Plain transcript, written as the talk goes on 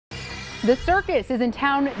The circus is in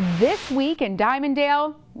town this week in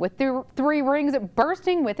Dimondale with three rings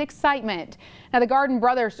bursting with excitement. Now, the Garden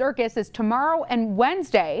Brothers Circus is tomorrow and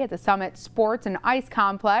Wednesday at the Summit Sports and Ice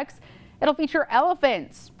Complex. It'll feature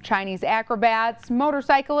elephants, Chinese acrobats,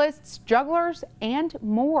 motorcyclists, jugglers, and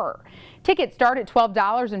more. Tickets start at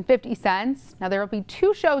 $12.50. Now, there will be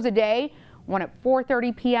two shows a day, one at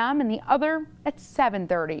 4:30 p.m. and the other at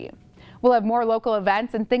 7:30. We'll have more local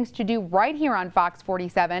events and things to do right here on Fox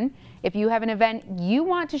 47. If you have an event you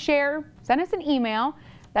want to share, send us an email.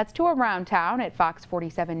 That's to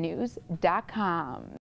aroundtown@fox47news.com.